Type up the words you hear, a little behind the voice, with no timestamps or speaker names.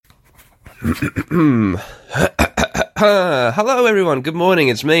Hello everyone, good morning,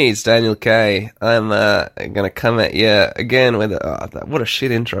 it's me, it's Daniel K. I'm gonna come at you again with what a shit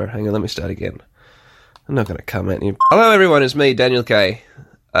intro. Hang on, let me start again. I'm not gonna come at you. Hello everyone, it's me, Daniel K.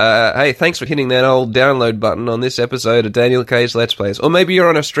 Hey, thanks for hitting that old download button on this episode of Daniel K's Let's Plays. Or maybe you're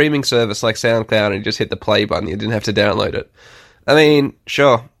on a streaming service like SoundCloud and you just hit the play button, you didn't have to download it. I mean,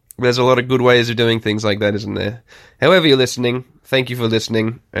 sure, there's a lot of good ways of doing things like that, isn't there? However you're listening, thank you for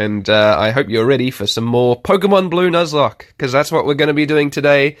listening, and I hope you're ready for some more Pokemon Blue Nuzlocke, because that's what we're going to be doing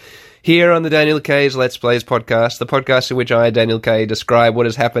today here on the Daniel K's Let's Plays podcast, the podcast in which I, Daniel K, describe what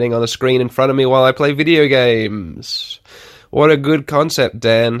is happening on the screen in front of me while I play video games. What a good concept,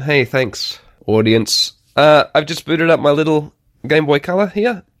 Dan. Hey, thanks, audience. I've just booted up my little Game Boy Color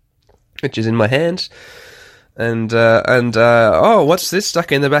here, which is in my hands. And oh, what's this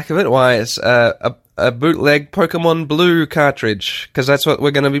stuck in the back of it? Why, it's a bootleg Pokemon Blue cartridge, because that's what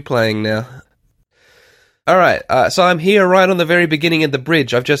we're going to be playing now. Alright, so I'm here right on the very beginning of the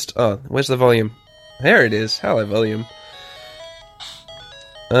bridge. Where's the volume? There it is. Hello, volume.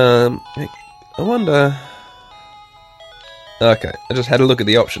 I wonder... Okay, I just had a look at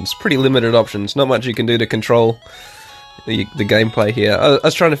the options. Pretty limited options. Not much you can do to control the gameplay here. I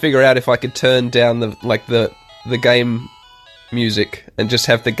was trying to figure out if I could turn down the game music and just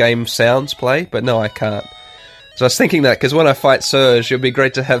have the game sounds play, but no, I can't. So I was thinking that, because when I fight Surge, it would be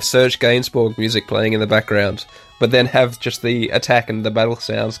great to have Surge Gainsbourg music playing in the background, but then have just the attack and the battle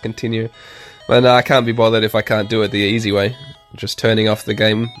sounds continue. But no, I can't be bothered if I can't do it the easy way, just turning off the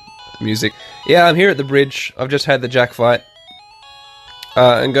game music. Yeah, I'm here at the bridge. I've just had the Jack fight.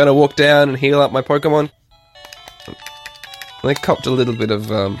 I'm going to walk down and heal up my Pokemon. They copped a little bit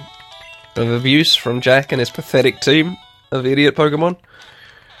of abuse from Jack and his pathetic team of idiot Pokemon.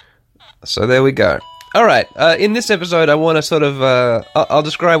 So there we go. Alright, in this episode I want to sort of... I'll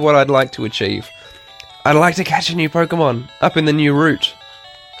describe what I'd like to achieve. I'd like to catch a new Pokemon up in the new route.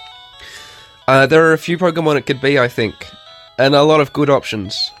 There are a few Pokemon it could be, I think. And a lot of good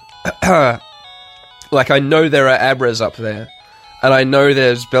options. Like, I know there are Abras up there. And I know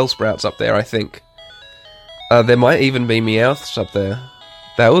there's Bellsprouts up there, I think. There might even be Meowths up there.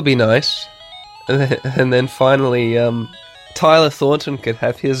 That would be nice. And then finally, Tyler Thornton could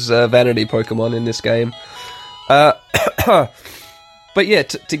have his vanity Pokemon in this game. But yeah,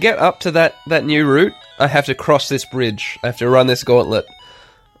 to get up to that new route, I have to cross this bridge. I have to run this gauntlet.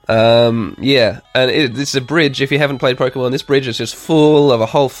 Yeah, and it's a bridge. If you haven't played Pokemon, this bridge is just full of a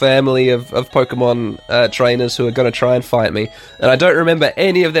whole family of Pokemon trainers who are going to try and fight me. And I don't remember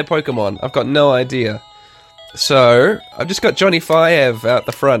any of their Pokemon. I've got no idea. So, I've just got Johnny Fiev out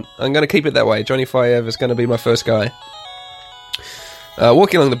the front. I'm going to keep it that way. Johnny Fiev is going to be my first guy.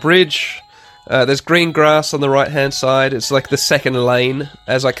 Walking along the bridge, there's green grass on the right-hand side. It's like the second lane.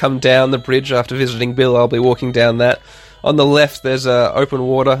 As I come down the bridge after visiting Bill, I'll be walking down that. On the left, there's open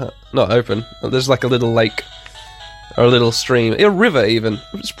water. Not open. There's like a little lake. Or a little stream. A river, even.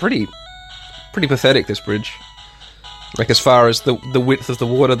 It's pretty pathetic, this bridge. Like, as far as the width of the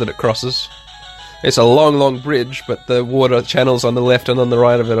water that it crosses. It's a long, long bridge, but the water channels on the left and on the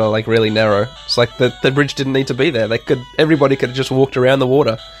right of it are, like, really narrow. It's like the bridge didn't need to be there. Everybody could have just walked around the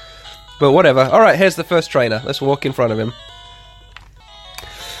water. But whatever. Alright, here's the first trainer. Let's walk in front of him.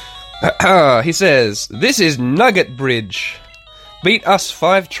 He says, "This is Nugget Bridge. Beat us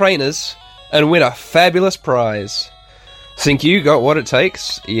 5 trainers and win a fabulous prize. Think you got what it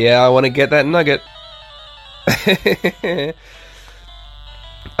takes? Yeah, I want to get that nugget."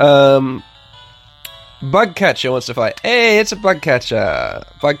 Bugcatcher wants to fight. Hey, it's a Bugcatcher.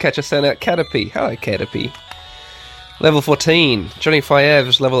 Bugcatcher sent out Caterpie. Hello, Caterpie. Level 14. Johnny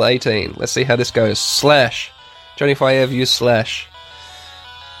Fiev's level 18. Let's see how this goes. Slash. Johnny Fiev used Slash.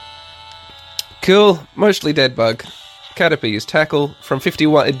 Cool. Mostly dead bug. Caterpie used Tackle. From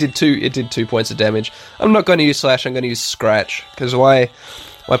 51, it did 2 points of damage. I'm not going to use Slash, I'm going to use Scratch. Because why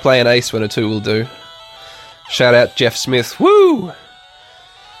play an ace when a 2 will do? Shout out Jeff Smith. Woo!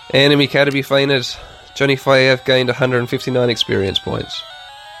 Enemy Caterpie fainted. Johnny Fiev gained 159 experience points.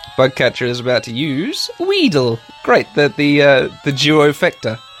 Bugcatcher is about to use Weedle. Great, the duo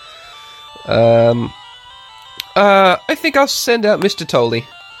Fector. I think I'll send out Mr. Tolley.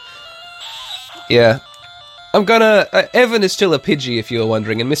 Yeah. I'm gonna... Evan is still a Pidgey, if you're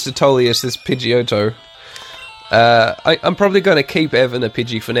wondering, and Mr. Tolley is this Pidgeotto. I'm probably going to keep Evan a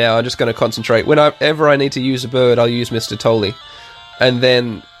Pidgey for now. I'm just going to concentrate. Whenever I need to use a bird, I'll use Mr. Tolley. And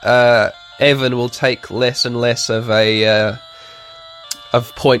then Evan will take less and less of a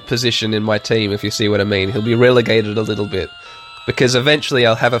point position in my team, if you see what I mean. He'll be relegated a little bit. Because eventually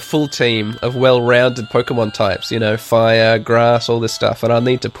I'll have a full team of well-rounded Pokemon types, you know, fire, grass, all this stuff, and I'll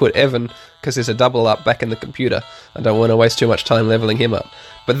need to put Evan, because there's a double up back in the computer. I don't want to waste too much time leveling him up.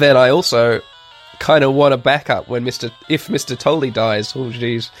 But then I also kind of want a backup when if Mr. Tolly dies. Oh,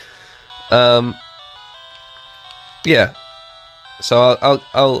 jeez. Yeah. So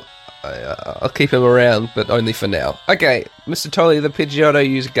I'll keep him around, but only for now. Okay, Mr. Tolly the Pidgeotto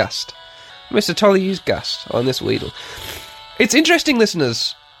used Gust. Mr. Tolly used Gust on this Weedle. It's interesting,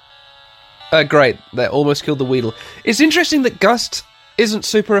 listeners. Great, that almost killed the Weedle. It's interesting that Gust isn't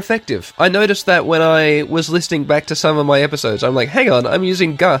super effective. I noticed that when I was listening back to some of my episodes. I'm like, hang on, I'm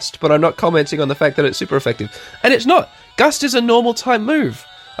using Gust, but I'm not commenting on the fact that it's super effective. And it's not. Gust is a normal type move.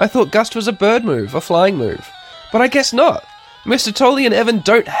 I thought Gust was a bird move, a flying move. But I guess not. Mr. Tolly and Evan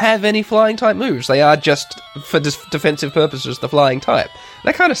don't have any flying type moves. They are just, for defensive purposes, the flying type.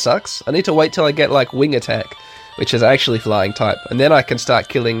 That kind of sucks. I need to wait till I get, like, Wing Attack, which is actually flying type, and then I can start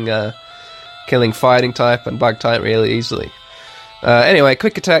killing fighting type and bug type really easily. Anyway,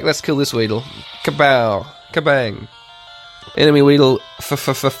 quick attack, let's kill this Weedle. Kabow! Kabang! Enemy Weedle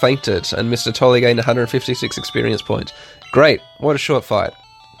fainted, and Mr. Tolly gained 156 experience points. Great, what a short fight.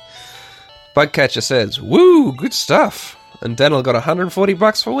 Bugcatcher says, woo, good stuff! And Daniel got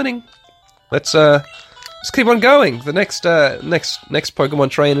 $140 for winning. Let's keep on going. The next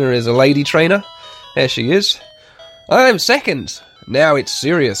Pokemon trainer is a lady trainer. There she is. I'm second. Now it's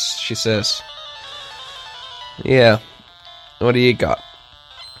serious, she says. Yeah. What do you got?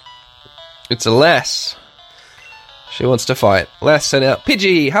 It's a Lass. She wants to fight. Lass sent out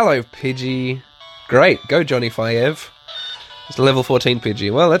Pidgey. Hello, Pidgey. Great. Go, Johnny Five. It's a level 14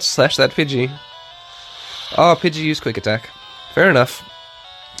 Pidgey. Well, let's slash that Pidgey. Oh, Pidgey used Quick Attack. Fair enough.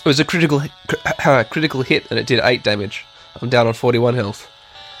 It was a critical hit, and it did 8 damage. I'm down on 41 health.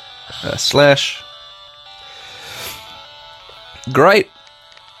 Slash. Great.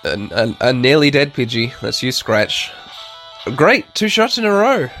 A nearly dead Pidgey. Let's use Scratch. Great. 2 shots in a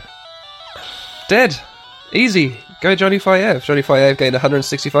row. Dead. Easy. Go Johnny Five. Johnny Five gained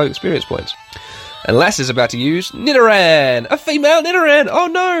 165 experience points. And Lass is about to use Nidoran. A female Nidoran. Oh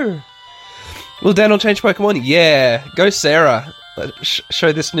no. Will Daniel change Pokemon? Yeah. Go Sarah.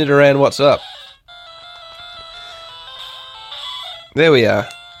 Show this Nidoran what's up. There we are.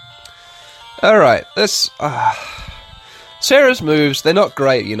 Alright, let's... Sarah's moves, they're not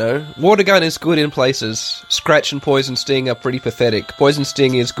great, you know. Water Gun is good in places. Scratch and Poison Sting are pretty pathetic. Poison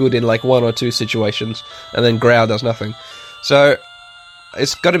Sting is good in like 1 or 2 situations, and then Growl does nothing. So,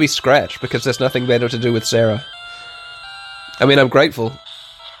 it's got to be Scratch, because there's nothing better to do with Sarah. I mean, I'm grateful.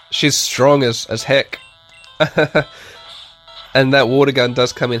 She's strong as heck. And that Water Gun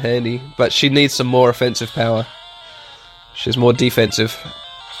does come in handy, but she needs some more offensive power. She's more defensive.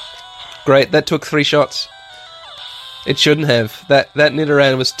 Great, that took 3 shots. It shouldn't have. That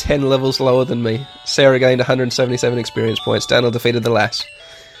Nidoran was 10 levels lower than me. Sarah gained 177 experience points. Daniel defeated the Lass.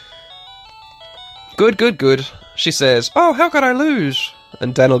 Good, good, good. She says, oh, how could I lose?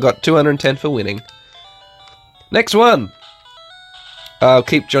 And Daniel got 210 for winning. Next one. I'll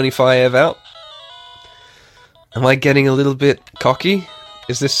keep Johnny Five out. Am I getting a little bit cocky?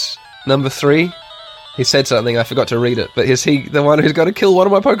 Is this number 3? He said something, I forgot to read it. But is he the one who's got to kill one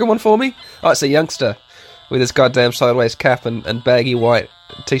of my Pokemon for me? Oh, it's a youngster. With his goddamn sideways cap and baggy white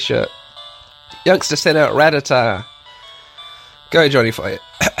t-shirt. Youngster sent out Rattata. Go Johnny Five.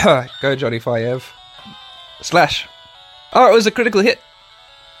 Go Johnny Five. Slash. Oh, it was a critical hit.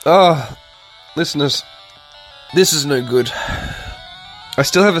 Oh, listeners. This is no good. I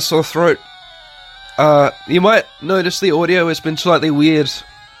still have a sore throat. You might notice the audio has been slightly weird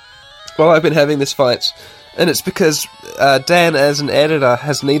while I've been having this fight. And it's because Dan, as an editor,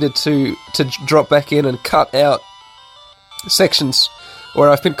 has needed to drop back in and cut out sections where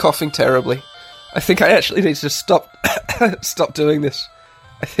I've been coughing terribly. I think I actually need to stop doing this.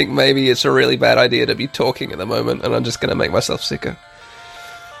 I think maybe it's a really bad idea to be talking at the moment, and I'm just going to make myself sicker.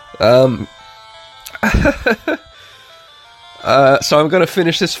 So I'm going to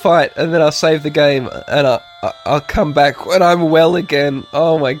finish this fight, and then I'll save the game, and I'll come back when I'm well again.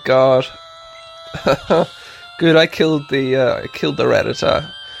 Oh my god. Good, I killed the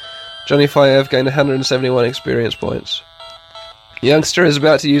Rattata. Johnny Five gained 171 experience points. Youngster is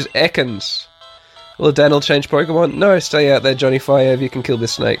about to use Ekans. Will Daniel change Pokemon? No, stay out there, Johnny Five. You can kill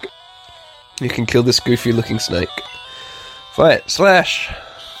this snake. You can kill this goofy-looking snake. Fight. Slash.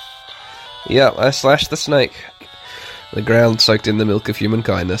 Yep, I slashed the snake. The ground soaked in the milk of human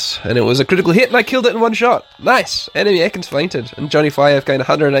kindness. And it was a critical hit, and I killed it in one shot. Nice! Enemy Ekans fainted, and Johnny Five gained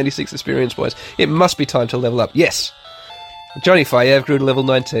 186 experience points. It must be time to level up. Yes! Johnny Five grew to level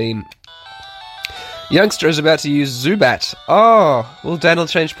 19. Youngster is about to use Zubat. Oh, will Daniel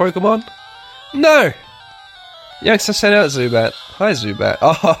change Pokemon? No! Youngster sent out Zubat. Hi, Zubat.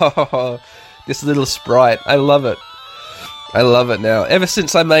 Oh, this little sprite. I love it. I love it now. Ever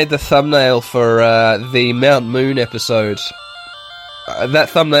since I made the thumbnail for the Mount Moon episode, that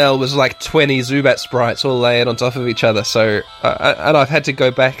thumbnail was like 20 Zubat sprites all laying on top of each other, so and I've had to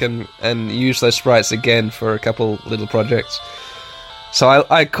go back and use those sprites again for a couple little projects. So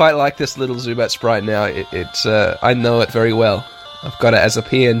I quite like this little Zubat sprite now. It's I know it very well. I've got it as a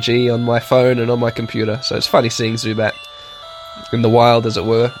PNG on my phone and on my computer, so it's funny seeing Zubat in the wild, as it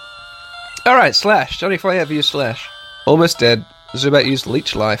were. Alright, Slash. Johnny Fire used Slash. Almost dead. Zubat used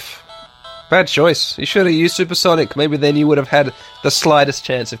Leech Life. Bad choice. You should have used Supersonic. Maybe then you would have had the slightest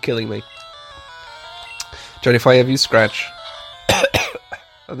chance of killing me. Johnny Fire used Scratch.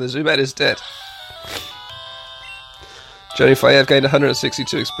 And the Zubat is dead. Johnny Fire gained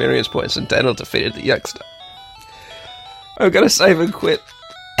 162 experience points and Daniel defeated the Youngster. I'm gonna save and quit.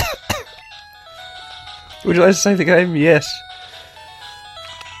 Would you like to save the game? Yes.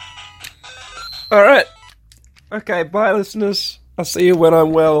 Alright. Okay, bye listeners. I'll see you when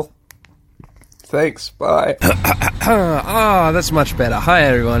I'm well. Thanks, bye. That's much better. Hi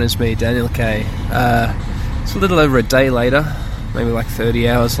everyone, it's me, Daniel K. It's a little over a day later, maybe like 30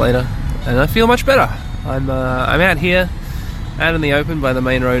 hours later, and I feel much better. I'm out here, out in the open by the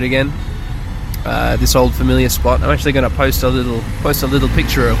main road again. This old familiar spot. I'm actually going to post a little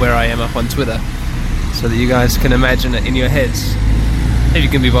picture of where I am up on Twitter, so that you guys can imagine it in your heads. If you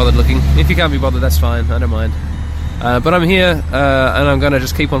can be bothered looking. If you can't be bothered, that's fine. I don't mind. But I'm here, and I'm going to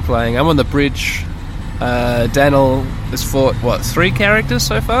just keep on playing. I'm on the bridge. Daniel has fought, 3 characters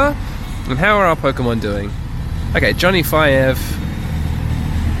so far? And how are our Pokemon doing? Okay, Johnny Fiev.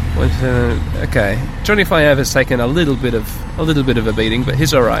 Okay, Johnny Fiev has taken a little bit of a beating, but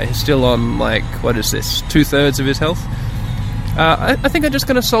he's alright. He's still on, like, what is this, 2/3 of his health? I think I'm just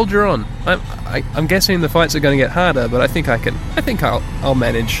going to soldier on. I'm guessing the fights are going to get harder, but I think I'll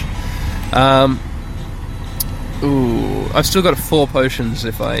manage. I've still got 4 potions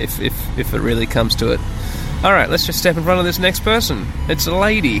if it really comes to it. Alright, let's just step in front of this next person. It's a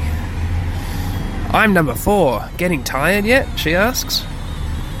lady. I'm number 4. Getting tired yet? She asks.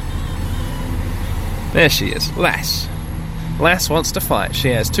 There she is, Lass. Lass wants to fight. She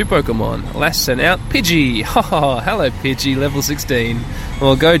has 2 Pokemon. Lass sent out Pidgey. Ha! Hello, Pidgey, level 16.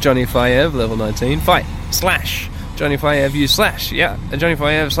 Well, go, Johnny Fiev, level 19. Fight. Slash. Johnny Fiev used Slash. Yeah, and Johnny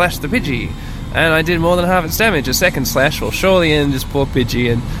Fiev slashed the Pidgey. And I did more than half its damage. A second slash will surely end this poor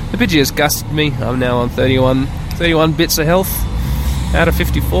Pidgey. And the Pidgey has gusted me. I'm now on 31 bits of health out of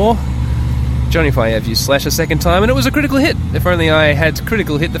 54. Johnny Fiev used Slash a second time, and it was a critical hit. If only I had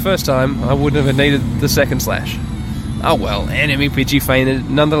critical hit the first time, I wouldn't have needed the second Slash. Oh well, enemy Pidgey fainted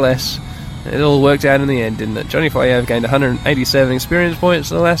nonetheless. It all worked out in the end, didn't it? Johnny Fiev gained 187 experience points.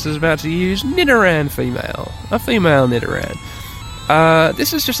 The last is about to use Nidoran female. A female Nidoran.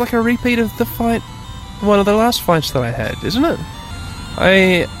 This is just like a repeat of the fight, one of the last fights that I had, isn't it?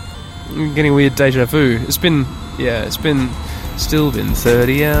 I'm getting weird deja vu. It's still been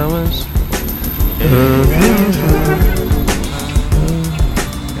 30 hours.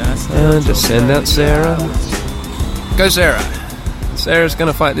 And just send out Sarah. Go Sarah. Sarah's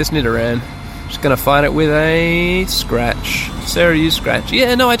gonna fight this Nidoran. She's gonna fight it with a Scratch. Sarah used Scratch.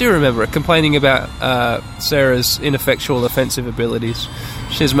 Yeah, no, I do remember it, complaining about Sarah's ineffectual offensive abilities.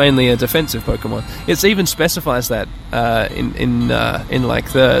 She's mainly a defensive Pokemon. It even specifies that in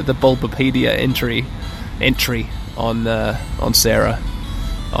like the Bulbapedia entry on Sarah,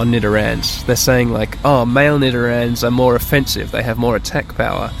 on Nidorans. They're saying like, oh, male Nidorans are more offensive, they have more attack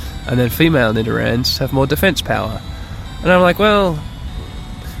power, and then female Nidorans have more defense power. And I'm like, well,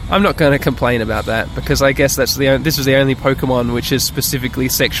 I'm not going to complain about that, because I guess this is the only Pokemon which is specifically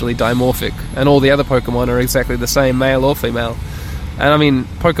sexually dimorphic, and all the other Pokemon are exactly the same, male or female. And I mean,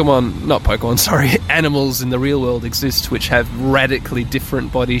 animals in the real world exist which have radically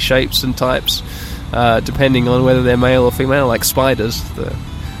different body shapes and types, depending on whether they're male or female, like spiders. The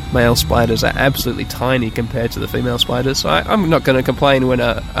male spiders are absolutely tiny compared to the female spiders, so I'm not going to complain when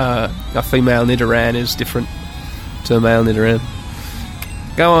a female Nidoran is different to a male Nidoran.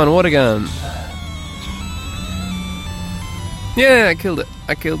 Go on, water gun. Yeah, I killed it.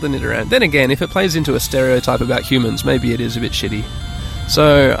 I killed the Nidoran. Then again, if it plays into a stereotype about humans, maybe it is a bit shitty.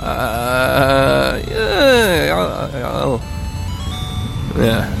 So,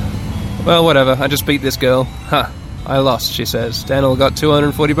 yeah. Well, whatever. I just beat this girl. Ha! I lost, she says. Daniel got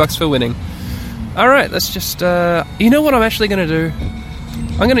 $240 for winning. Alright, let's just, you know what I'm actually going to do?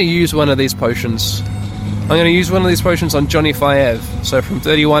 I'm going to use one of these potions I'm going to use one of these potions on Johnny Fayev. So from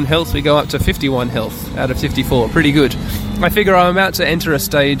 31 health, we go up to 51 health out of 54. Pretty good. I figure I'm about to enter a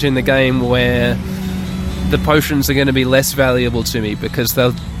stage in the game where the potions are going to be less valuable to me because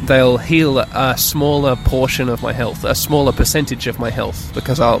they'll heal a smaller portion of my health, a smaller percentage of my health,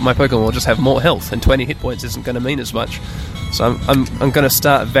 because my Pokemon will just have more health, and 20 hit points isn't going to mean as much. So I'm going to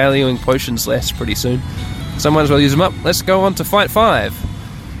start valuing potions less pretty soon. So I might as well use them up. Let's go on to Fight 5.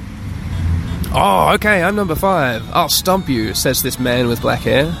 Oh, okay, I'm number 5. I'll stomp you, says this man with black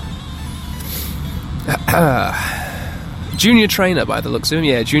hair. Junior trainer, by the looks of him.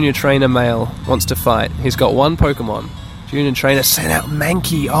 Yeah, junior trainer male wants to fight. He's got one Pokemon. Junior trainer sent out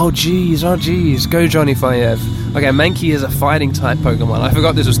Mankey. Oh, jeez. Go, Johnny Fayev. Okay, Mankey is a fighting type Pokemon. I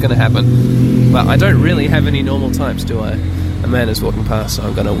forgot this was going to happen. But I don't really have any normal types, do I? A man is walking past, so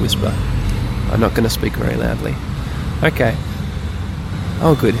I'm going to whisper. I'm not going to speak very loudly. Okay.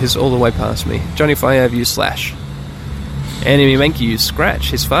 Oh, good. He's all the way past me. Johnny Fayev, use Slash. Enemy Mankey, use Scratch.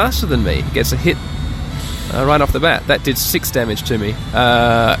 He's faster than me. Gets a hit right off the bat. That did 6 damage to me.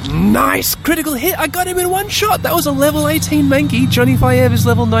 Nice! Critical hit! I got him in one shot! That was a level 18 Mankey. Johnny Fayev is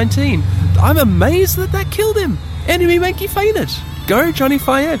level 19. I'm amazed that killed him. Enemy Mankey fainted. Go, Johnny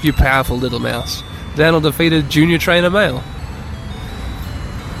Fayev, you powerful little mouse. Daniel defeated Junior Trainer Male.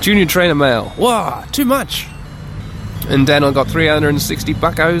 Junior Trainer Male. Whoa, too much. And Daniel got 360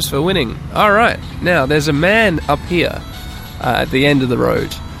 buckos for winning. Alright, now there's a man up here at the end of the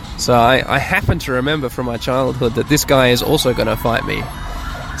road. So I happen to remember from my childhood that this guy is also going to fight me.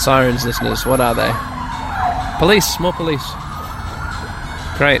 Sirens, listeners, what are they? Police, more police.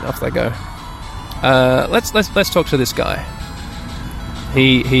 Great, off they go. Let's talk to this guy.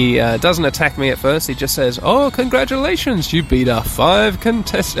 He doesn't attack me at first. He just says, "Oh, congratulations! You beat our 5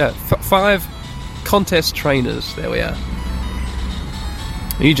 contest trainers." There we are.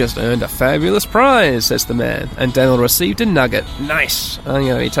 "You just earned a fabulous prize," says the man, and Daniel received a nugget. Nice. I'm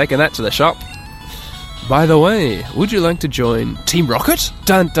going to be taking that to the shop. "By the way, would you like to join Team Rocket?"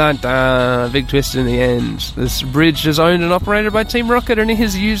 Dun dun dun. Big twist in the end. This bridge is owned and operated by Team Rocket, and he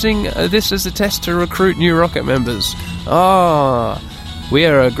is using this as a test to recruit new Rocket members. We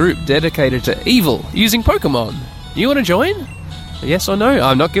are a group dedicated to evil using Pokemon. You want to join? Yes or no?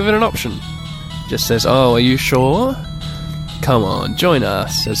 I'm not given an option. Just says, "Oh, are you sure? Come on, join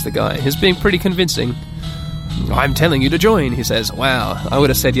us," says the guy. He's being pretty convincing. "I'm telling you to join," he says. Wow, I would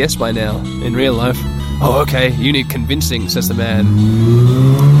have said yes by now, in real life. "Oh, okay, you need convincing," says the man.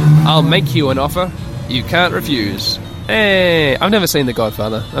 "I'll make you an offer you can't refuse." Hey, I've never seen The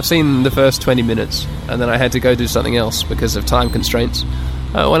Godfather. I've seen the first 20 minutes, and then I had to go do something else because of time constraints.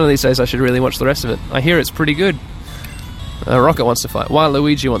 One of these days I should really watch the rest of it. I hear it's pretty good. Rocket wants to fight.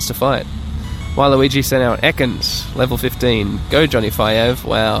 Waluigi wants to fight. Waluigi sent out Ekans, level 15. Go, Johnny Fayev.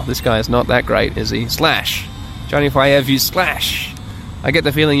 Wow, this guy is not that great, is he? Slash. Johnny Fayev, use Slash. I get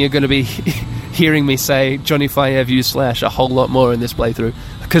the feeling you're going to be hearing me say Johnny Fayev, use Slash a whole lot more in this playthrough,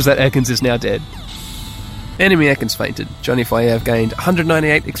 because that Ekans is now dead. Enemy Ekans fainted. Johnny Fayev gained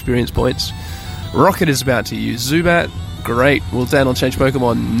 198 experience points. Rocket is about to use Zubat. Great. Will Daniel change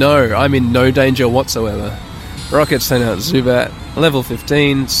Pokemon? No, I'm in no danger whatsoever. Rocket sent out Zubat. Level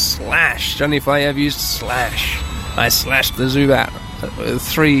 15. Slash. Johnny Fayev used Slash. I slashed the Zubat.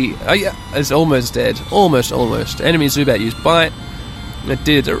 3. Oh yeah, it's almost dead. Almost. Enemy Zubat used Bite. It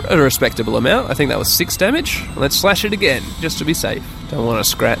did a respectable amount. I think that was 6 damage. Let's slash it again, just to be safe. Don't want to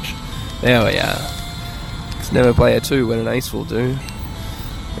scratch. There we are. Never play a 2 when an ace will do.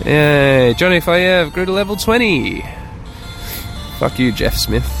 Yay, Johnny Fayev grew to level 20. Fuck you, Jeff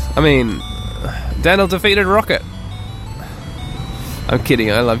Smith. Daniel defeated Rocket. I'm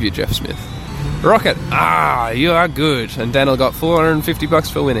kidding, I love you, Jeff Smith. Rocket, you are good. And Daniel got 450 bucks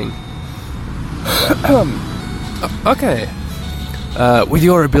for winning. Okay. With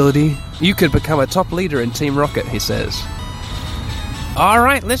your ability, you could become a top leader in Team Rocket, he says.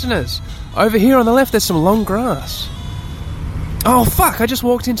 Alright, listeners. Over here on the left, there's some long grass. Oh, fuck, I just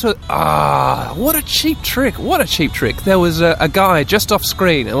walked into... what a cheap trick. There was a guy just off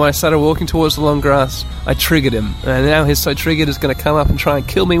screen, and when I started walking towards the long grass, I triggered him. And now he's so triggered, he's going to come up and try and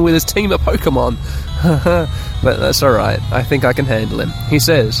kill me with his team of Pokemon. But that's alright. I think I can handle him. He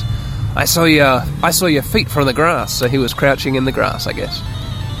says, I saw your feet from the grass. So he was crouching in the grass, I guess.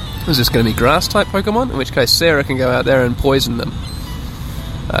 Is this going to be grass-type Pokemon? In which case, Sarah can go out there and poison them.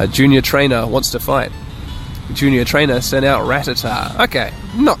 Junior Trainer wants to fight. Junior Trainer sent out Rattata. Okay,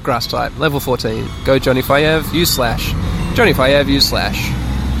 not grass type. Level 14. Go, Johnny Fayev, use Slash. Johnny Fayev, use Slash.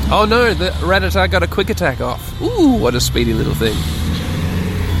 Oh no, the Rattata got a quick attack off. Ooh, what a speedy little thing.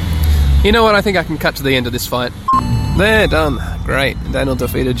 You know what, I think I can cut to the end of this fight. There, done. Great. Daniel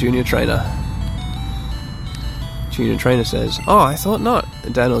defeated Junior Trainer. Junior Trainer says, "Oh, I thought not."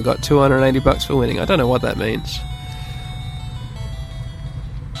 And Daniel got $280 for winning. I don't know what that means.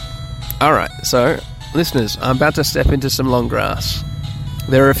 Alright, so, listeners, I'm about to step into some long grass.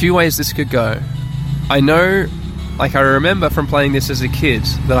 There are a few ways this could go. I know, I remember from playing this as a kid,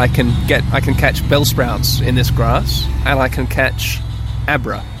 that I can catch Bellsprouts in this grass, and I can catch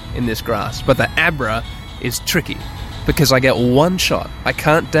Abra in this grass. But the Abra is tricky, because I get one shot. I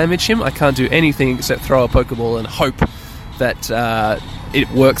can't damage him, I can't do anything except throw a Pokeball and hope that it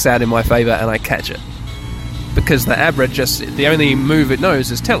works out in my favour and I catch it. Because the Abra the only move it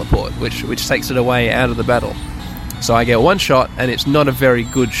knows is Teleport, which takes it away out of the battle. So I get one shot, and it's not a very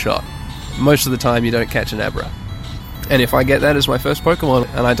good shot. Most of the time you don't catch an Abra. And if I get that as my first Pokemon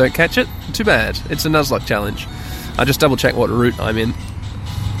and I don't catch it, too bad. It's a Nuzlocke challenge. I just double check what route I'm in,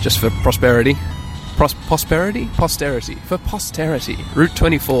 just for prosperity. Posterity? For posterity. Route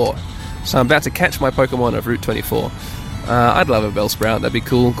 24. So I'm about to catch my Pokemon of Route 24. I'd love a Bellsprout, that'd be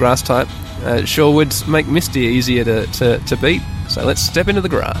cool. Grass type. Sure would make Misty easier to beat. So let's step into the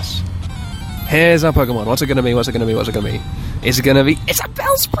grass. Here's our Pokemon. What's it going to be? Is it going to be... It's a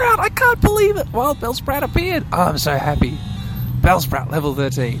Bellsprout! I can't believe it! Wild Bellsprout appeared! Oh, I'm so happy. Bellsprout, level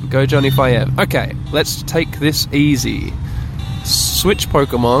 13. Go Johnny Fayev. Okay, let's take this easy. Switch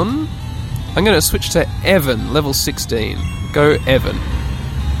Pokemon. I'm going to switch to Evan, level 16. Go Evan.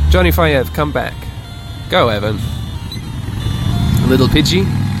 Johnny Fayev, come back. Go Evan. Little Pidgey.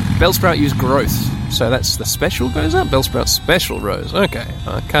 Bellsprout used Growth, so that's the special goes up? Bellsprout special rose. Okay,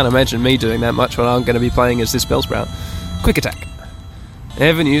 I can't imagine me doing that much when I'm going to be playing as this Bellsprout. Quick Attack.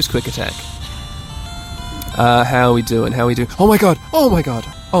 Evan used Quick Attack. How are we doing? Oh my god! Oh my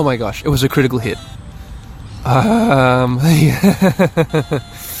gosh, it was a critical hit.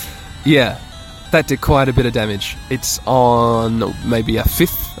 Yeah, that did quite a bit of damage. It's on maybe a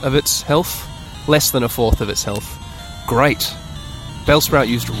fifth of its health, less than a fourth of its health. Great. Bellsprout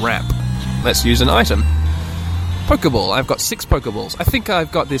used Wrap. Let's use an item. Pokeball. I've got 6 Pokeballs. I think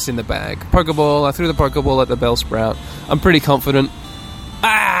I've got this in the bag. Pokeball. I threw the Pokeball at the Bellsprout. I'm pretty confident.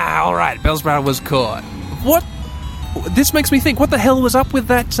 Alright. Bellsprout was caught. What? This makes me think, what the hell was up with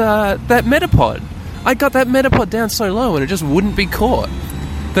that Metapod? I got that Metapod down so low and it just wouldn't be caught.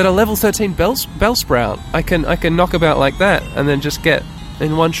 That a level 13 Bellsprout, I can knock about like that and then just get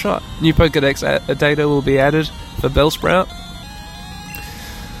in one shot. New Pokedex data will be added for Bellsprout.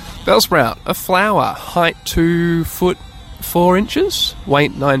 Bellsprout, a flower, height 2 foot 4 inches,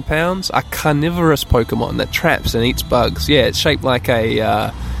 weight 9 pounds, a carnivorous Pokemon that traps and eats bugs. Yeah, it's shaped like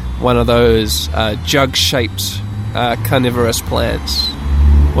a one of those jug-shaped carnivorous plants.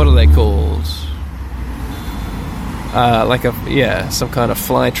 What are they called? Some kind of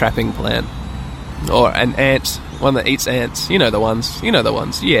fly-trapping plant. Or an ant, one that eats ants. You know the ones.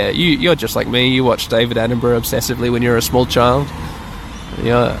 Yeah, you're just like me. You watch David Attenborough obsessively when you're a small child.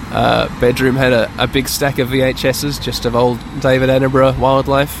 Your bedroom had a big stack of VHSs just of old David Attenborough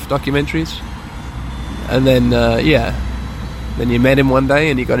wildlife documentaries. And then, then you met him one day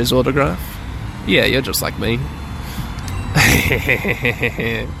and you got his autograph. Yeah, you're just like me.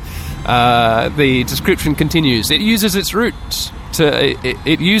 The description continues. It uses its root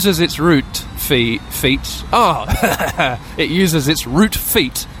It uses its root feet. Oh, it uses its root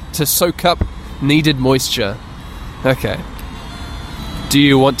feet to soak up needed moisture. Okay. Do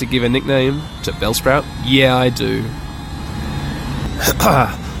you want to give a nickname to Bellsprout? Yeah, I do.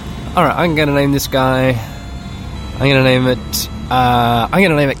 Alright, I'm gonna name this guy. I'm gonna name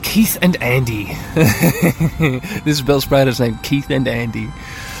it Keith and Andy. This Bellsprout is named Keith and Andy.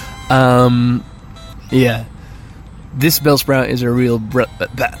 Yeah. This Bellsprout is a real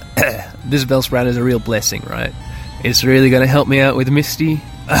blessing, right? It's really going to help me out with Misty.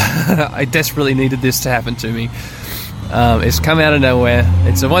 I desperately needed this to happen to me. It's come out of nowhere.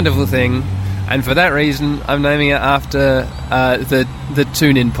 It's a wonderful thing, and for that reason, I'm naming it after the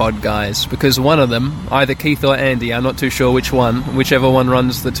Tune-In Pod guys, because one of them, either Keith or Andy, I'm not too sure whichever one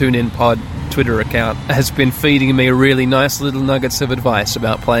runs the Tune-In Pod Twitter account, has been feeding me really nice little nuggets of advice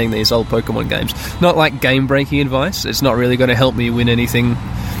about playing these old Pokemon games. Not like game-breaking advice. It's not really going to help me win anything,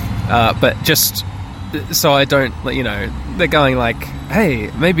 but just so I don't, they're going like, hey,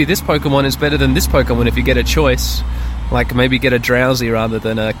 maybe this Pokemon is better than this Pokemon if you get a choice. Like, maybe get a Drowsy rather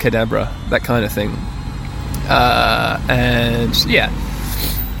than a Kadabra, that kind of thing.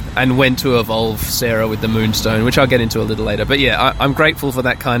 And when to evolve Sarah with the Moonstone, which I'll get into a little later. But yeah, I'm grateful for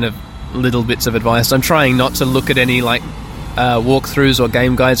that kind of little bits of advice. I'm trying not to look at any, walkthroughs or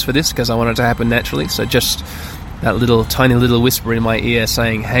game guides for this, because I want it to happen naturally. So just that tiny little whisper in my ear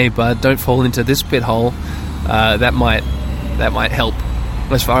saying, hey, bud, don't fall into this pit hole. That might help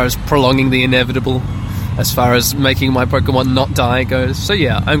as far as prolonging the inevitable. as far as making my Pokemon not die goes. So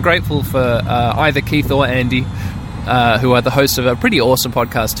yeah, I'm grateful for either Keith or Andy, who are the hosts of a pretty awesome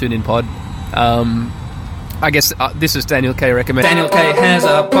podcast, Tune In Pod. I guess this is Daniel K. recommends. Daniel K has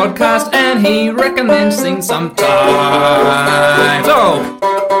a podcast and he recommends things sometimes. Oh!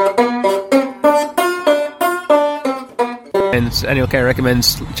 And Daniel K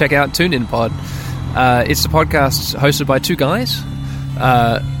recommends check out Tune In Pod. It's a podcast hosted by two guys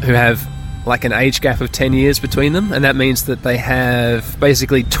who have like an age gap of 10 years between them, and that means that they have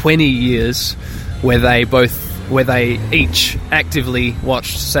basically 20 years where they each actively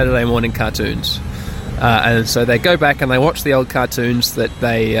watched Saturday morning cartoons. And so they go back and they watch the old cartoons that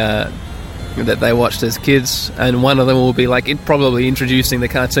they watched as kids, and one of them will be like probably introducing the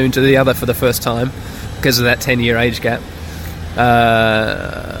cartoon to the other for the first time because of that 10-year age gap.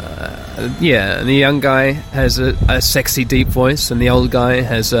 Yeah, and the young guy has a sexy deep voice, and the old guy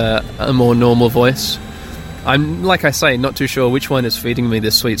has a more normal voice. I'm, like I say, not too sure which one is feeding me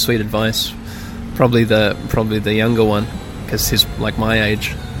this sweet advice. Probably the younger one, because he's like my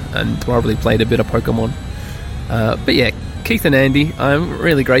age and probably played a bit of Pokemon. But yeah, Keith and Andy, I'm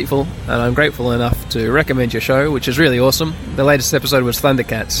really grateful, and I'm grateful enough to recommend your show, which is really awesome. The latest episode was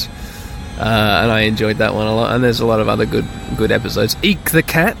Thundercats, and I enjoyed that one a lot, and there's a lot of other good episodes. Eek the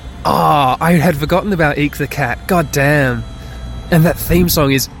Cat. Oh, I had forgotten about Eek the Cat. God damn. And that theme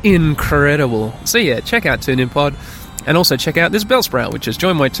song is incredible. So yeah, check out Tune In Pod, and also check out this Bellsprout, which has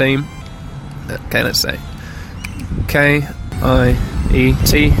joined my team. Okay, let's say K-I-E-T-H.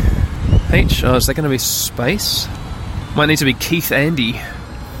 Oh, is that going to be space? Might need to be Keith Andy.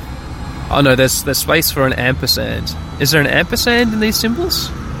 Oh no, there's space for an ampersand. Is there an ampersand in these symbols?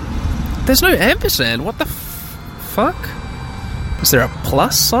 There's no ampersand. What the fuck? Is there a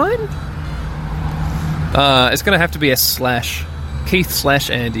plus sign? It's going to have to be a slash.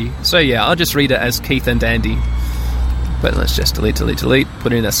 Keith/Andy. So yeah, I'll just read it as Keith and Andy. But let's just delete,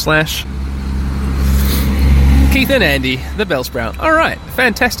 put in a slash. Keith and Andy, the Bellsprout. Alright,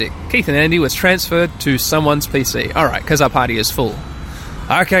 fantastic. Keith and Andy was transferred to someone's PC. Alright, because our party is full.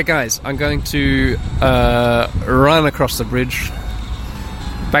 Okay, guys, I'm going to run across the bridge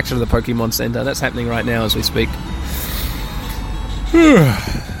back to the Pokemon Center. That's happening right now as we speak. Here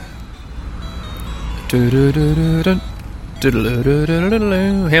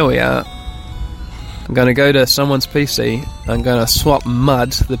we are. I'm going to go to someone's PC. I'm going to swap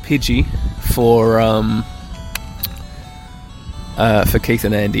Mud, the Pidgey, for Keith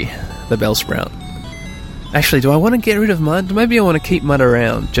and Andy, the Bellsprout. Actually, do I want to get rid of Mud? Maybe I want to keep Mud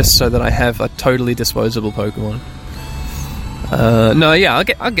around, just so that I have a totally disposable Pokemon. No, yeah,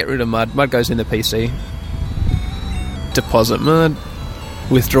 I'll get rid of Mud. Mud goes in the PC. Deposit Mud.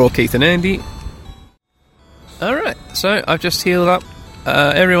 Withdraw Keith and Andy. Alright, so I've just healed up.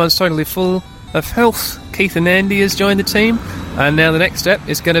 Everyone's totally full of health. Keith and Andy has joined the team. And now the next step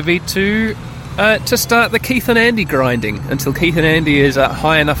is going to be to start the Keith and Andy grinding until Keith and Andy is at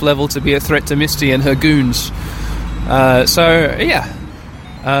high enough level to be a threat to Misty and her goons. So, yeah.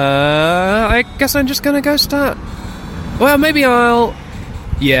 I guess I'm just going to go start. Well, maybe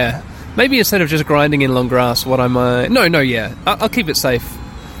maybe instead of just grinding in long grass, what I might... I'll keep it safe.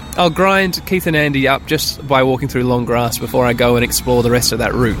 I'll grind Keith and Andy up just by walking through long grass before I go and explore the rest of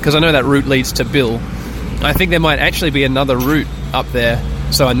that route, because I know that route leads to Bill. I think there might actually be another route up there,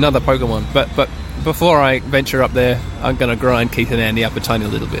 so another Pokemon. But before I venture up there, I'm going to grind Keith and Andy up a tiny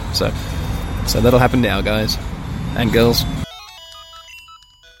little bit. So that'll happen now, guys. And girls.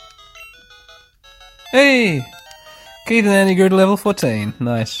 Hey! Keith and Andy grew to level 14.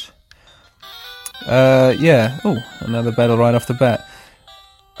 Nice. Yeah. Oh, another battle right off the bat.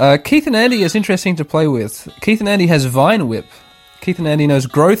 Keith and Andy is interesting to play with. Keith and Andy has Vine Whip. Keith and Andy knows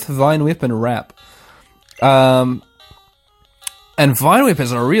Growth, Vine Whip, and Wrap. And Vine Whip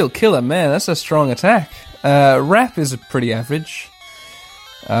is a real killer, man. That's a strong attack. Wrap is pretty average.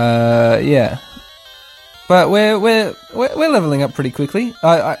 Yeah. But we're leveling up pretty quickly.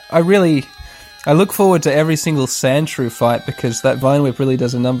 I look forward to every single Sandshrew fight, because that Vine Whip really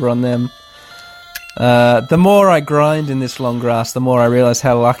does a number on them. The more I grind in this long grass, the more I realise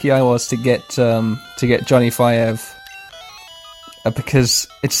how lucky I was to get Johnny Five. Because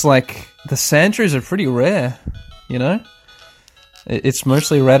it's like the Sandshrews are pretty rare, you know. It's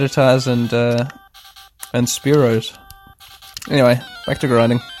mostly Rattatas and Spearows. Anyway, back to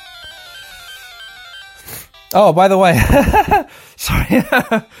grinding. Oh, by the way, sorry,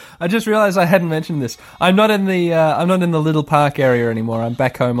 I just realised I hadn't mentioned this. I'm not in the little park area anymore. I'm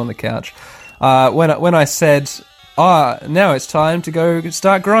back home on the couch. When I said, now it's time to go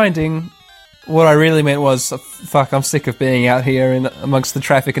start grinding, what I really meant was, fuck, I'm sick of being out here amongst the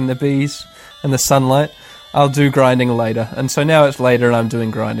traffic and the bees and the sunlight. I'll do grinding later. And so now it's later and I'm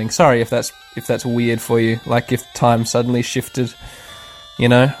doing grinding. Sorry if that's weird for you. Like if time suddenly shifted,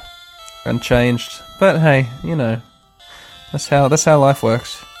 and changed. But hey, that's how life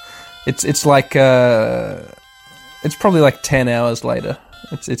works. It's like it's probably like 10 hours later.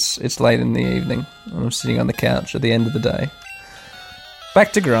 It's late in the evening and I'm sitting on the couch at the end of the day.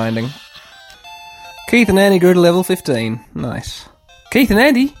 Back to grinding. Keith and Andy grew to level 15. Nice. Keith and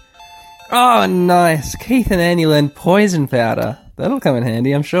Andy? Oh, nice. Keith and Andy learned poison powder. That'll come in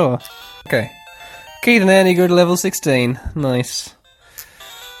handy, I'm sure. Okay. Keith and Andy grew to level 16. Nice.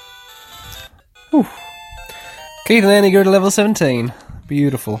 Whew. Keith and Andy grew to level 17.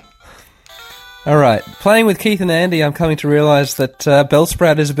 Beautiful. Alright, playing with Keith and Andy, I'm coming to realise that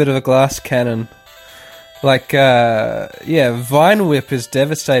Bellsprout is a bit of a glass cannon. Vine Whip is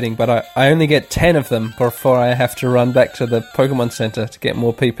devastating, but I only get 10 of them before I have to run back to the Pokemon Center to get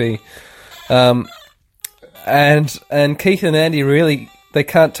more PP. And Keith and Andy really, they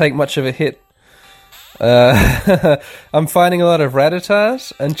can't take much of a hit. I'm finding a lot of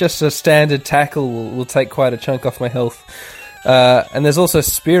Rattars, and just a standard tackle will take quite a chunk off my health. And there's also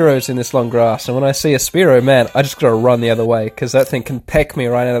Spearows in this long grass, and when I see a Spearow, man, I just gotta run the other way, because that thing can peck me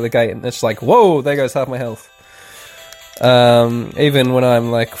right out of the gate, and it's like, whoa, there goes half my health. Even when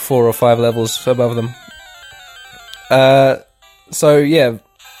I'm like 4 or 5 levels above them. So yeah,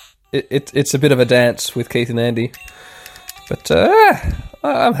 it's a bit of a dance with Keith and Andy. But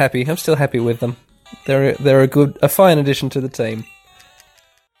I'm happy, I'm still happy with them. They're a fine addition to the team.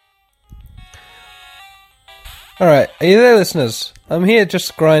 Alright, are you there, listeners? I'm here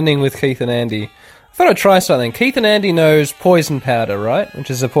just grinding with Keith and Andy. I thought I'd try something. Keith and Andy knows Poison Powder, right?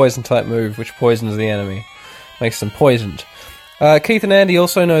 Which is a poison-type move, which poisons the enemy. Makes them poisoned. Keith and Andy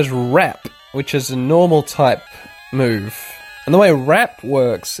also knows Wrap, which is a normal-type move. And the way Wrap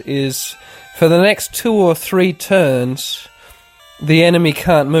works is, for the next 2 or 3 turns, the enemy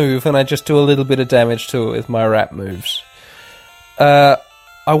can't move, and I just do a little bit of damage to it with my Wrap moves.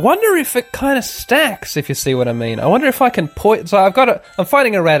 I wonder if it kind of stacks, if you see what I mean. I wonder if I can So I'm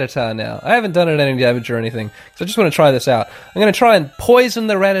fighting a Rattata now. I haven't done it any damage or anything, so I just want to try this out. I'm going to try and poison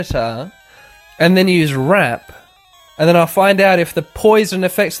the Rattata, and then use Wrap, and then I'll find out if the poison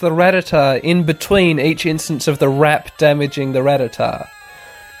affects the Rattata in between each instance of the Wrap damaging the Rattata.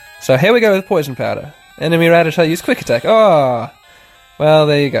 So here we go with Poison Powder. Enemy Rattata use Quick Attack. Oh, well,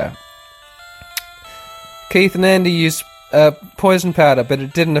 there you go. Keith and Andy use Poison Powder, but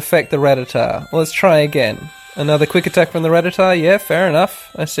it didn't affect the Rattata. Well, let's try again. Another Quick Attack from the Rattata. Yeah, fair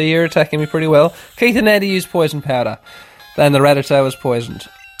enough. I see you're attacking me pretty well. Keith and Andy used Poison Powder, and the Rattata was poisoned.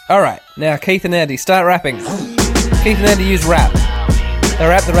 Alright, now Keith and Andy, start rapping. Keith and Andy use Wrap. They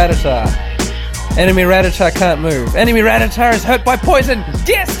wrap the Rattata. Enemy Rattata can't move. Enemy Rattata is hurt by poison!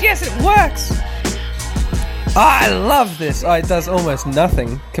 Yes, it works! I love this! It does almost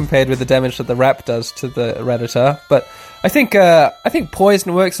nothing compared with the damage that the Wrap does to the Rattata, but I think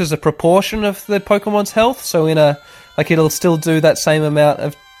poison works as a proportion of the Pokemon's health, so it'll still do that same amount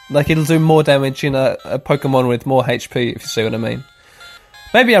of, it'll do more damage in a Pokemon with more HP, if you see what I mean.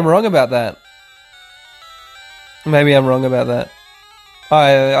 Maybe I'm wrong about that. I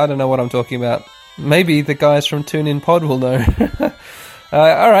don't know what I'm talking about. Maybe the guys from Tune In Pod will know.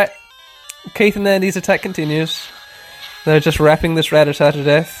 Alright. Keith and Andy's attack continues. They're just wrapping this Rattata to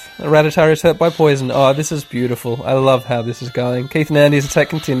death. The Rattata is hurt by poison. Oh, this is beautiful. I love how this is going. Keith and Andy's attack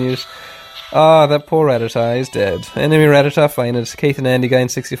continues. Ah, that poor Rattata is dead. Enemy Rattata fainted. Keith and Andy gain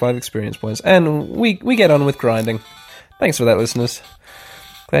 65 experience points. And we get on with grinding. Thanks for that, listeners.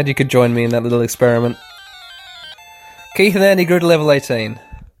 Glad you could join me in that little experiment. Keith and Andy grew to level 18.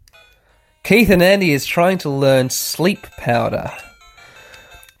 Keith and Andy is trying to learn Sleep Powder.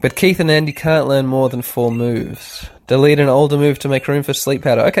 But Keith and Andy can't learn more than 4 moves. Delete an older move to make room for Sleep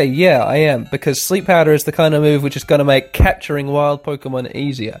Powder. Okay, yeah, I am, because Sleep Powder is the kind of move which is going to make capturing wild Pokemon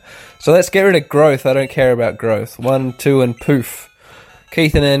easier. So let's get rid of Growth. I don't care about Growth. 1, 2, and poof.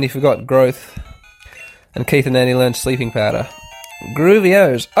 Keith and Andy forgot Growth. And Keith and Andy learned Sleeping Powder.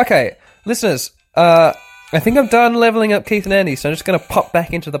 Groovios. Okay, listeners, I think I'm done leveling up Keith and Andy, so I'm just going to pop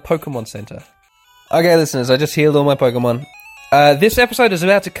back into the Pokemon Center. Okay, listeners, I just healed all my Pokemon. This episode is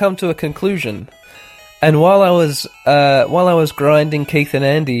about to come to a conclusion, and while I was grinding Keith and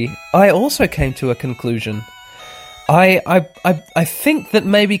Andy, I also came to a conclusion. I think that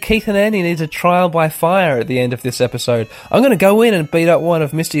maybe Keith and Andy need a trial by fire at the end of this episode. I'm going to go in and beat up one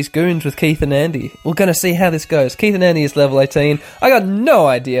of Misty's goons with Keith and Andy. We're going to see how this goes. Keith and Andy is level 18. I got no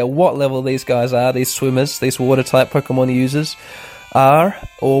idea what level these guys are, these swimmers, these water-type Pokemon users. are,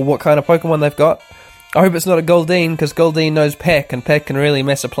 or what kind of Pokemon they've got. I hope it's not a Goldeen, because Goldeen knows Peck, and Peck can really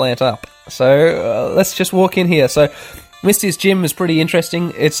mess a plant up. So let's just walk in here. So Misty's gym is pretty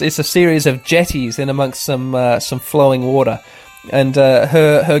interesting. It's a series of jetties in amongst some flowing water. And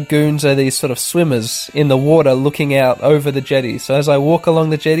her goons are these sort of swimmers in the water looking out over the jetties. So as I walk along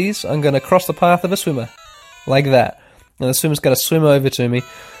the jetties, I'm going to cross the path of a swimmer. Like that. And the swimmer's going to swim over to me.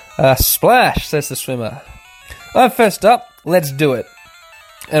 Splash, says the swimmer. I'm first up. Let's do it.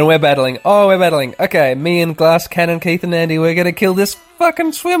 And we're battling. Oh, we're battling. Okay, me and Glass Cannon, Keith and Andy, we're going to kill this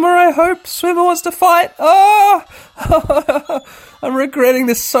fucking swimmer, I hope. Swimmer wants to fight. Oh! I'm regretting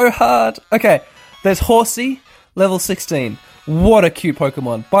this so hard. Okay, there's Horsey, level 16. What a cute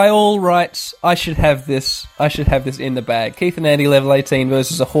Pokemon. By all rights, I should have this in the bag. Keith and Andy level 18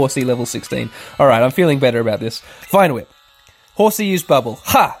 versus a Horsey level 16. Alright, I'm feeling better about this. Vine Whip. Horsey used Bubble.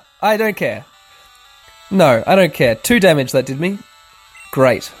 Ha! I don't care. No, I don't care. 2 damage that did me.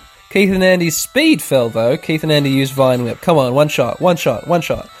 Great. Keith and Andy's speed fell though. Keith and Andy used Vine Whip. Come on, one shot.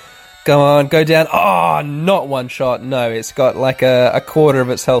 Go on, go down. Oh, not one shot. No, it's got like a quarter of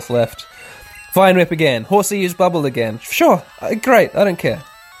its health left. Vine Whip again. Horsey used Bubble again. Sure. Great. I don't care.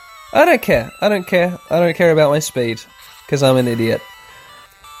 I don't care about my speed. Because I'm an idiot.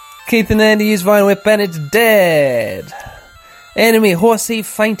 Keith and Andy used Vine Whip and it's dead. Enemy Horsey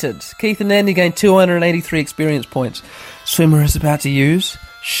fainted. Keith and Andy gained 283 experience points. Swimmer is about to use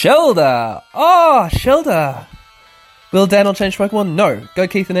Shelder. Oh, Shelder. Will Daniel change Pokemon? No. Go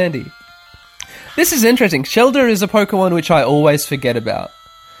Keith and Andy. This is interesting. Shelder is a Pokemon which I always forget about.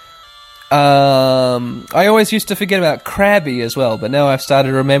 I always used to forget about Krabby as well, but now I've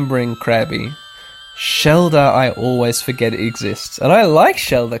started remembering Krabby. Shelder, I always forget it exists. And I like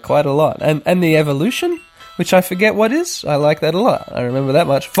Shelder quite a lot. And the evolution, which I forget what is, I like that a lot. I remember that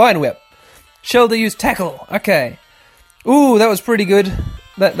much. Vine Whip. Shelder used Tackle. Okay. Ooh, that was pretty good.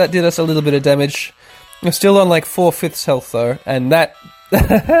 That did us a little bit of damage. I'm still on like 4/5 health though, and that...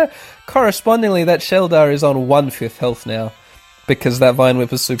 correspondingly, that Shelder is on 1/5 health now. Because that Vine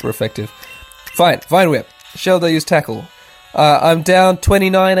Whip is super effective. Fine, Vine Whip. Shelder used Tackle. I'm down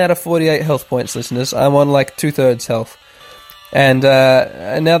 29 out of 48 health points, listeners. I'm on like 2/3 health. And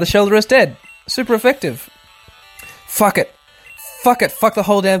now the Shelder is dead. Super effective. Fuck it. Fuck the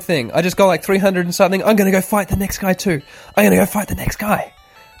whole damn thing. I just got like 300 and something. I'm gonna go fight the next guy too.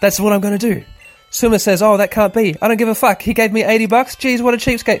 That's what I'm gonna do. Swimmer says, oh, that can't be. I don't give a fuck. He gave me $80. Jeez, what a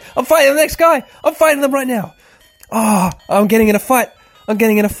cheapskate. I'm fighting the next guy. I'm fighting them right now. Oh, I'm getting in a fight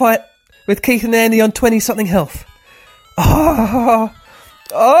with Keith and Andy on 20-something health. Oh,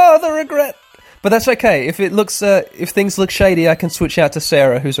 the regret. But that's okay. If things look shady, I can switch out to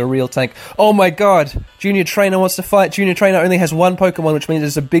Sarah, who's a real tank. Oh my god. Junior Trainer wants to fight. Junior Trainer only has 1 Pokemon, which means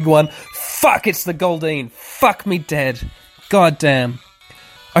it's a big one. Fuck, it's the Goldeen. Fuck me dead. God damn.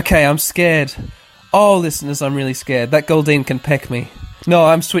 Okay, I'm scared. Oh, listeners, I'm really scared. That Goldeen can peck me. No,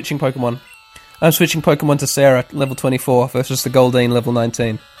 I'm switching Pokemon. I'm switching Pokemon to Sarah, level 24, versus the Goldeen, level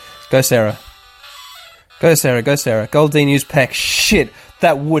 19. Go Sarah. Goldeen used Peck. Shit,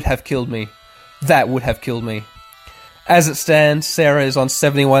 that would have killed me. As it stands, Sarah is on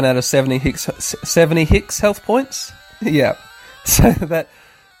 71 out of 70 Hicks health points. Yeah. So that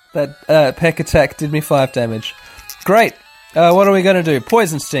Peck attack did me 5 damage. Great. What are we going to do?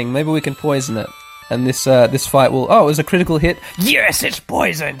 Poison Sting. Maybe we can poison it. And this fight will... Oh, it was a critical hit. Yes, it's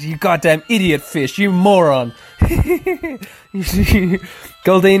poisoned! You goddamn idiot fish, you moron!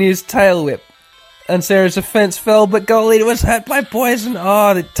 Goldeen used Tail Whip. And Sarah's defense fell, but Goldeen was hurt by poison.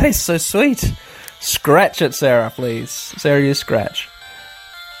 Oh, it tastes so sweet. Scratch it, Sarah, please. Sarah used Scratch.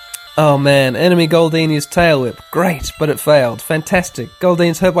 Oh man, enemy Goldeen used Tail Whip. Great, but it failed. Fantastic.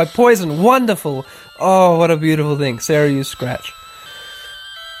 Goldeen's hurt by poison. Wonderful. Oh, what a beautiful thing. Sarah used Scratch.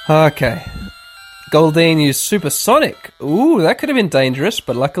 Okay. Goldeen used Supersonic. Ooh, that could have been dangerous,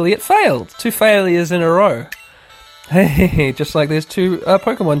 but luckily it failed. 2 failures in a row. Hey, just like there's 2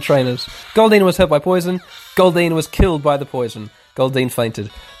 Pokemon trainers. Goldeen was hurt by poison. Goldeen was killed by the poison. Goldeen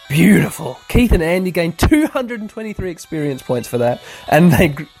fainted. Beautiful. Keith and Andy gained 223 experience points for that, and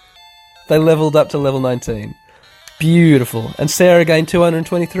they leveled up to level 19. Beautiful. And Sarah gained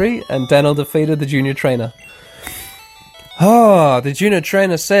 223, and Daniel defeated the junior trainer. Oh, the junior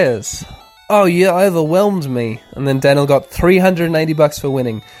trainer says... Oh, you overwhelmed me. And then Daniel got $380 for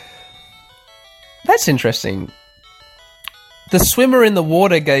winning. That's interesting. The swimmer in the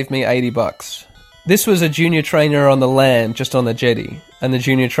water gave me $80. This was a junior trainer on the land, just on the jetty. And the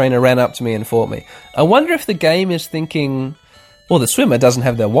junior trainer ran up to me and fought me. I wonder if the game is thinking... Well, the swimmer doesn't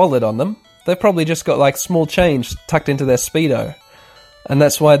have their wallet on them. They've probably just got, like, small change tucked into their Speedo. And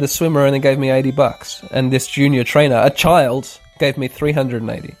that's why the swimmer only gave me $80. And this junior trainer, a child... gave me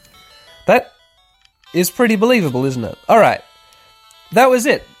 380. That is pretty believable, isn't it? Alright, that was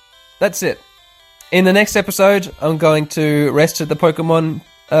it. That's it. In the next episode, I'm going to rest at the Pokemon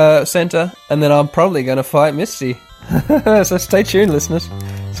Center, and then I'm probably going to fight Misty. So stay tuned, listeners.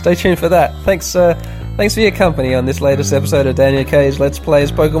 Stay tuned for that. Thanks for your company on this latest episode of Daniel K's Let's Play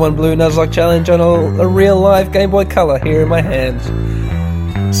as Pokemon Blue Nuzlocke Challenge on a real live Game Boy Color here in my hands.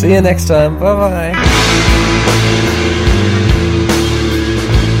 See you next time. Bye-bye.